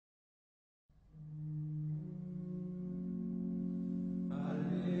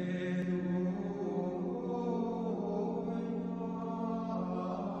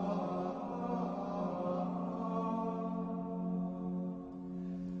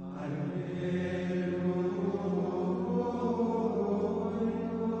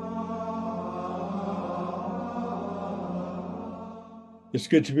It's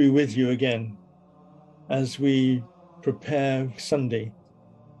good to be with you again as we prepare Sunday,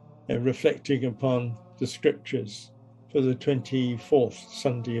 reflecting upon the scriptures for the 24th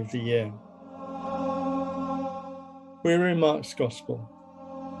Sunday of the year. We're in Mark's Gospel.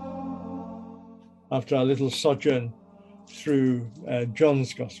 After our little sojourn through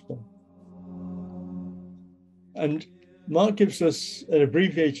John's Gospel. And Mark gives us an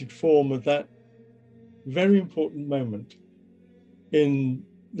abbreviated form of that very important moment in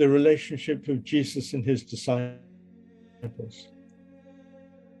the relationship of Jesus and his disciples.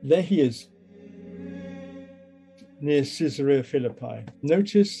 There he is, near Caesarea Philippi.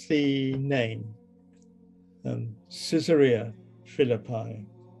 Notice the name, Caesarea Philippi.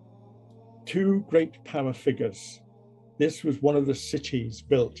 Two great power figures. This was one of the cities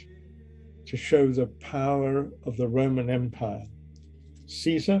built to show the power of the Roman Empire.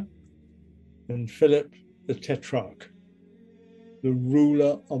 Caesar and Philip the Tetrarch, the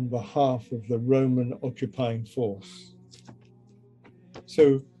ruler on behalf of the Roman occupying force.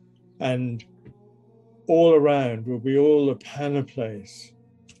 So, and all around will be all the panoplies,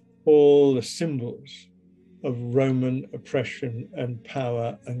 all the symbols of Roman oppression and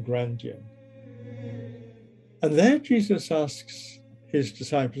power and grandeur. And there Jesus asks his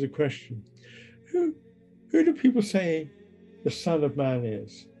disciples a question. Who do people say the Son of Man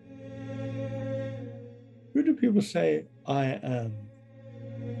is? Who do people say I am?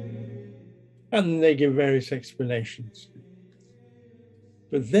 And they give various explanations.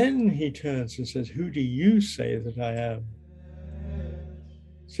 But then he turns and says, who do you say that I am?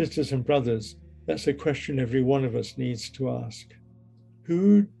 Sisters and brothers, that's a question every one of us needs to ask.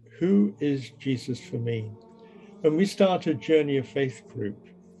 Who is Jesus for me? When we start a Journey of Faith group,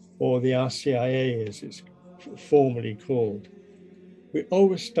 or the RCIA as it's formally called, we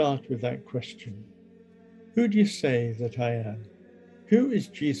always start with that question. Who do you say that I am? Who is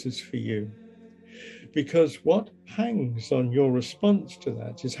Jesus for you? Because what hangs on your response to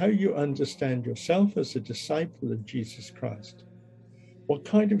that is how you understand yourself as a disciple of Jesus Christ. What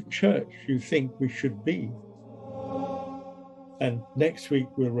kind of church you think we should be. And next week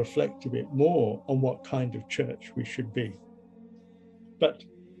we'll reflect a bit more on what kind of church we should be. But,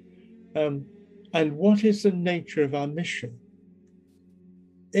 and what is the nature of our mission?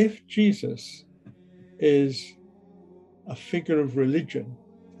 If Jesus is a figure of religion,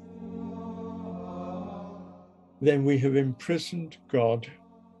 then we have imprisoned God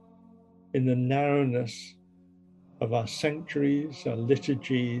in the narrowness of our sanctuaries, our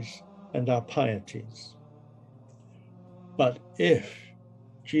liturgies, and our pieties. But if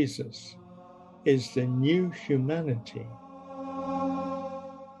Jesus is the new humanity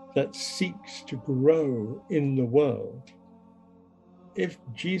that seeks to grow in the world, if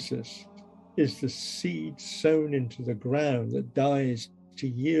Jesus is the seed sown into the ground that dies to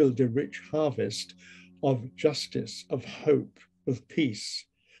yield a rich harvest of justice, of hope, of peace,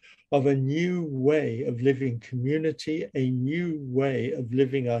 of a new way of living community, a new way of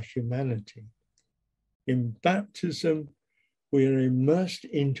living our humanity. In baptism, we are immersed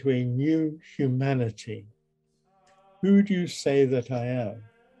into a new humanity. Who do you say that I am?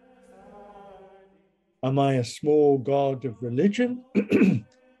 Am I a small god of religion?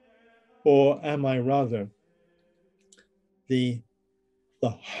 Or am I rather the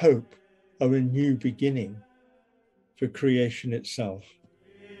hope of a new beginning for creation itself?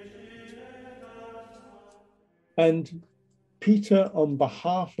 And Peter, on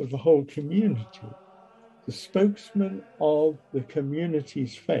behalf of the whole community, the spokesman of the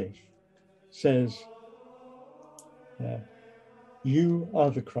community's faith, says, you are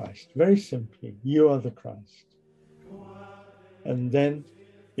the Christ. Very simply, you are the Christ. And then,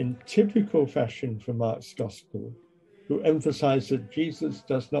 in typical fashion for Mark's Gospel, who emphasized that Jesus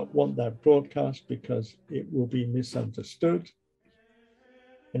does not want that broadcast because it will be misunderstood.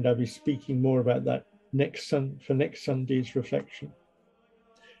 And I'll be speaking more about that for next Sunday's reflection.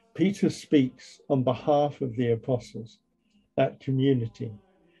 Peter speaks on behalf of the apostles, that community.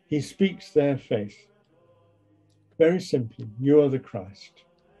 He speaks their faith. Very simply, you are the Christ.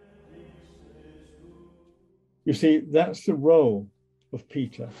 You see, that's the role of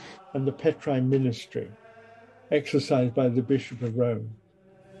Peter and the Petrine ministry exercised by the Bishop of Rome.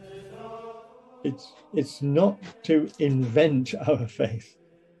 It's not to invent our faith.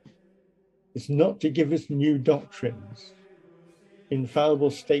 It's not to give us new doctrines,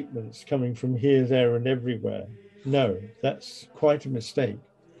 infallible statements coming from here, there, and everywhere. No, that's quite a mistake.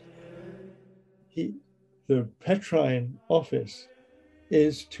 The Petrine office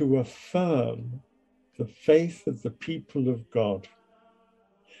is to affirm the faith of the people of God.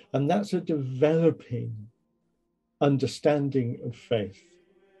 And that's a developing understanding of faith.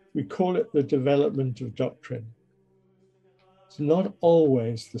 We call it the development of doctrine. It's not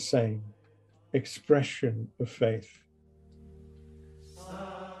always the same expression of faith.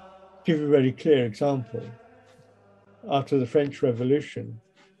 Give a very clear example. After the French Revolution,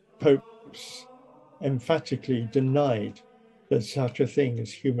 popes emphatically denied there's such a thing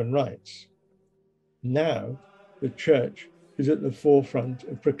as human rights. Now, the church is at the forefront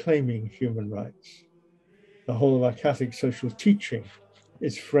of proclaiming human rights. The whole of our Catholic social teaching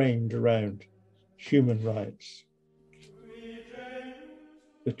is framed around human rights.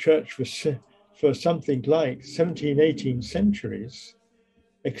 The church for something like 17, 18 centuries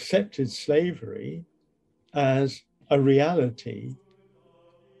accepted slavery as a reality,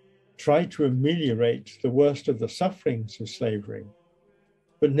 tried to ameliorate the worst of the sufferings of slavery,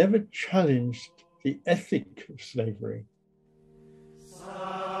 but never challenged the ethic of slavery.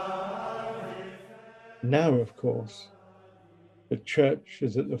 Now, of course, the church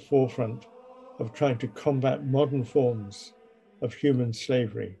is at the forefront of trying to combat modern forms of human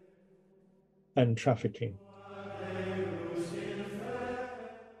slavery and trafficking.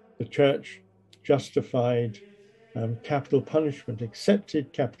 The church justified capital punishment,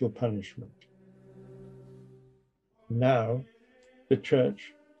 accepted capital punishment. Now, the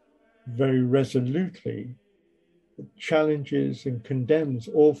church very resolutely challenges and condemns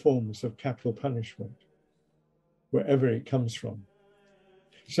all forms of capital punishment, wherever it comes from.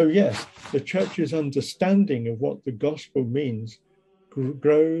 So yes, the church's understanding of what the gospel means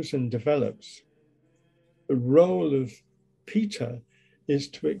grows and develops. The role of Peter is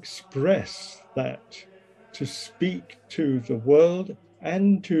to express that, to speak to the world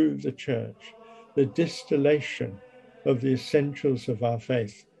and to the church, the distillation of the essentials of our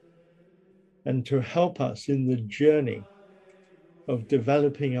faith, and to help us in the journey of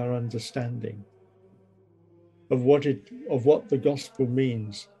developing our understanding of what the gospel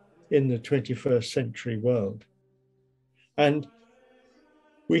means in the 21st century world. And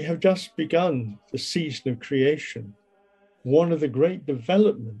we have just begun the season of creation. One of the great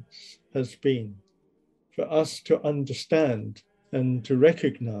developments has been for us to understand and to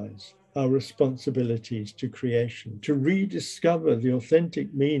recognize our responsibilities to creation, to rediscover the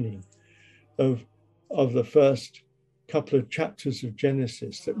authentic meaning of the first couple of chapters of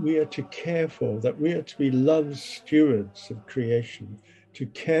Genesis, that we are to care for, that we are to be loved stewards of creation, to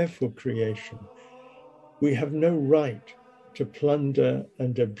care for creation. We have no right to plunder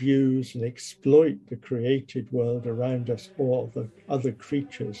and abuse and exploit the created world around us or the other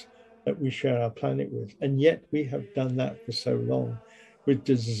creatures that we share our planet with. And yet we have done that for so long, with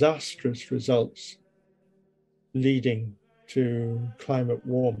disastrous results leading to climate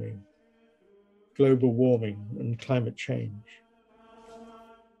warming, global warming and climate change.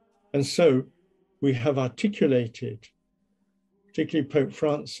 And so we have articulated, particularly Pope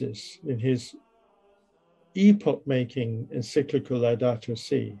Francis in his epoch-making encyclical Laudato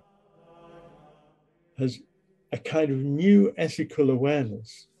Si, has a kind of new ethical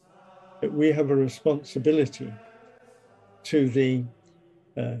awareness that we have a responsibility to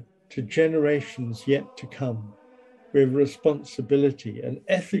generations yet to come. We have a responsibility, an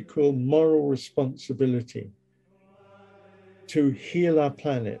ethical, moral responsibility to heal our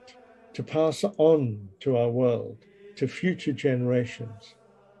planet, to pass on to our world, to future generations,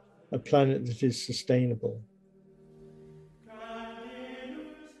 a planet that is sustainable.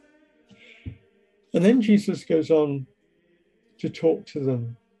 And then Jesus goes on to talk to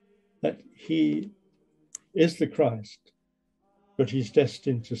them that he is the Christ, but he's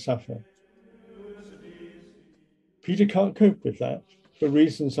destined to suffer. Peter can't cope with that for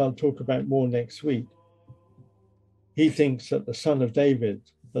reasons I'll talk about more next week. He thinks that the Son of David,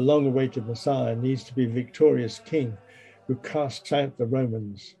 the long-awaited Messiah, needs to be a victorious king who casts out the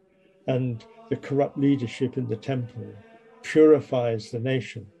Romans and the corrupt leadership in the temple, purifies the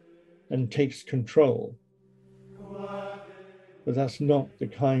nation, and takes control. But that's not the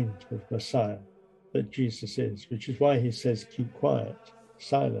kind of Messiah that Jesus is, which is why he says, keep quiet,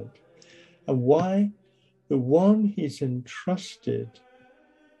 silent. And why the one he's entrusted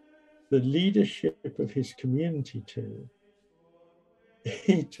the leadership of his community to,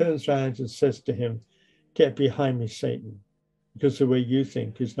 he turns around and says to him, get behind me, Satan, because the way you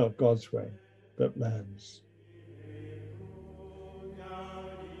think is not God's way, but man's.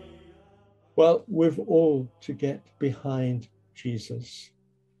 Well, we've all to get behind Jesus,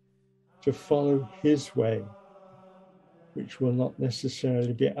 to follow his way, which will not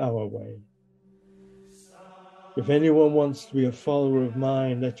necessarily be our way. If anyone wants to be a follower of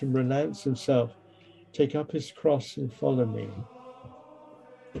mine, let him renounce himself, take up his cross and follow me.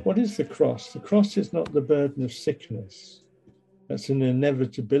 What is the cross? The cross is not the burden of sickness. That's an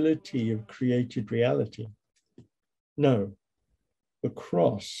inevitability of created reality. No, the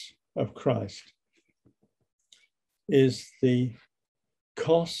cross of Christ is the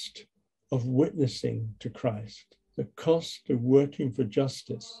cost of witnessing to Christ, the cost of working for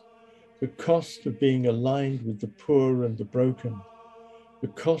justice, the cost of being aligned with the poor and the broken, the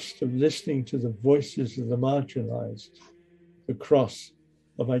cost of listening to the voices of the marginalized, the cross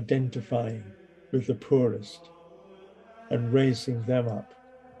of identifying with the poorest and raising them up.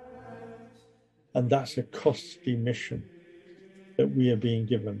 And that's a costly mission that we are being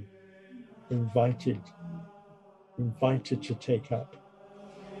given, invited to take up.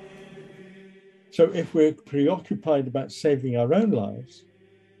 So if we're preoccupied about saving our own lives,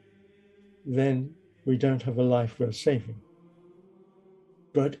 then we don't have a life worth saving.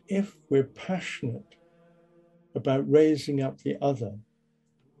 But if we're passionate about raising up the other,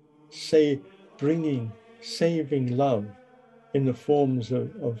 bringing saving love in the form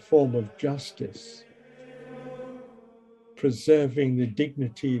of justice, preserving the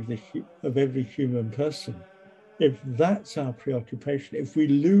dignity of every human person, if that's our preoccupation, if we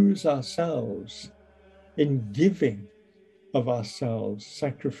lose ourselves in giving of ourselves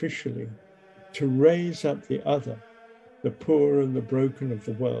sacrificially to raise up the other, the poor and the broken of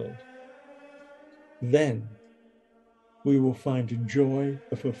the world, then we will find a joy,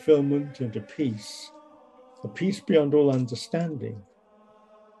 a fulfillment, and a peace beyond all understanding.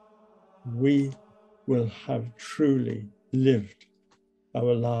 We will have truly lived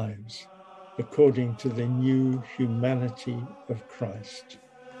our lives according to the new humanity of Christ.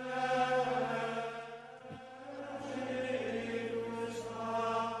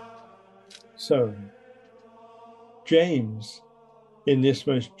 So, James, in this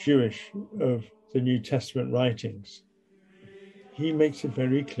most Jewish of the New Testament writings, he makes it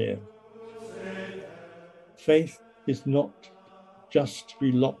very clear. Faith is not just to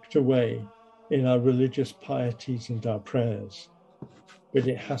be locked away in our religious pieties and our prayers, but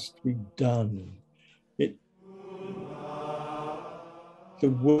it has to be done. The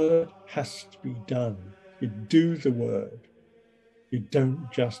word has to be done. You do the word. You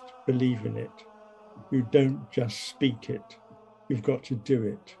don't just believe in it. You don't just speak it. You've got to do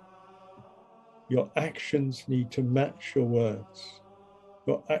it. Your actions need to match your words.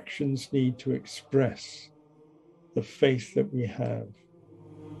 Your actions need to express the faith that we have.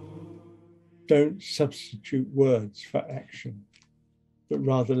 Don't substitute words for action, but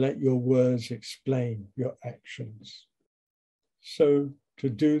rather let your words explain your actions. So, to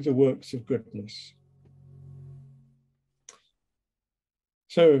do the works of goodness.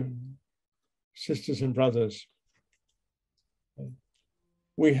 So, sisters and brothers,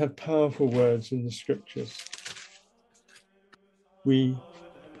 we have powerful words in the scriptures. We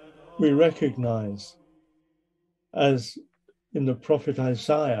recognize, as in the prophet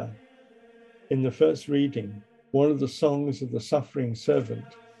Isaiah, in the first reading, one of the songs of the suffering servant.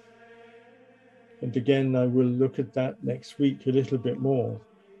 And again, I will look at that next week a little bit more,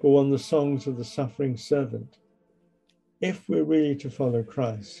 but one of the songs of the suffering servant. If we're really to follow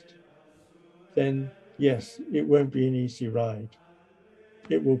Christ, then yes, it won't be an easy ride.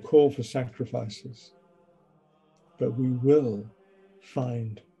 It will call for sacrifices, but we will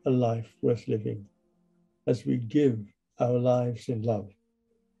find a life worth living as we give our lives in love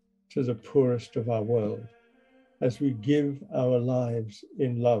to the poorest of our world, as we give our lives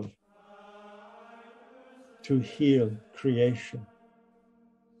in love to heal creation,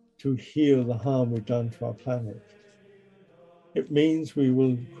 to heal the harm we've done to our planet. It means we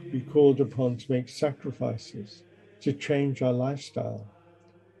will be called upon to make sacrifices, to change our lifestyle.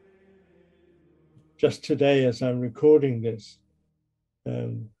 Just today, as I'm recording this,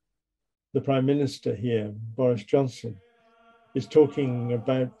 the Prime Minister here, Boris Johnson, is talking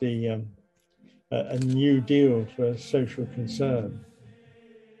about a new deal for social concern.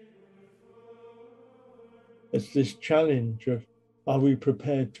 It's this challenge of, are we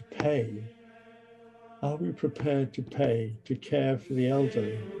prepared to pay? Are we prepared to pay to care for the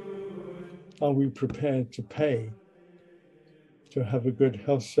elderly? Are we prepared to pay to have a good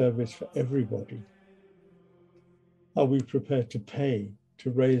health service for everybody? Are we prepared to pay to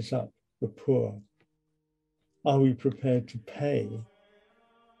raise up the poor? Are we prepared to pay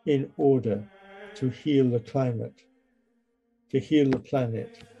in order to heal the climate, to heal the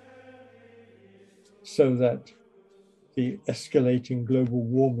planet, so that the escalating global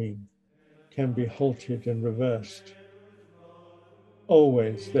warming can be halted and reversed?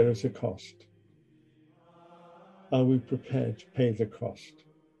 Always there is a cost. Are we prepared to pay the cost?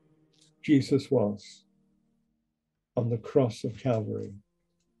 Jesus was on the cross of Calvary.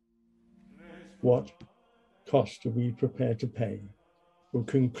 What cost are we prepared to pay? We'll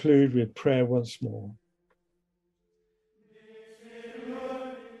conclude with prayer once more.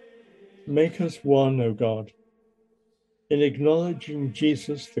 Make us one, O God, in acknowledging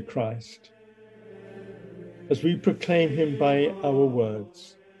Jesus the Christ. As we proclaim him by our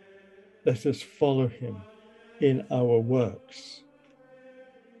words, let us follow him in our works.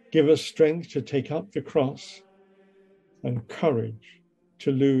 Give us strength to take up the cross and courage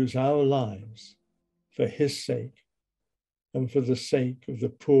to lose our lives for his sake and for the sake of the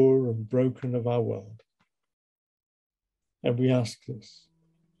poor and broken of our world. And we ask this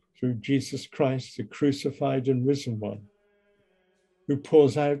through Jesus Christ, the crucified and risen one, who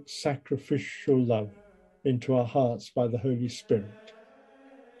pours out sacrificial love into our hearts by the Holy Spirit,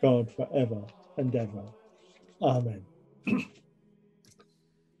 God forever and ever. Amen.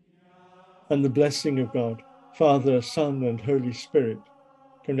 And the blessing of God, Father, Son, and Holy Spirit,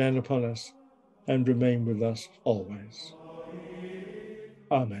 come down upon us and remain with us always.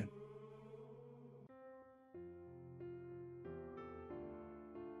 Amen.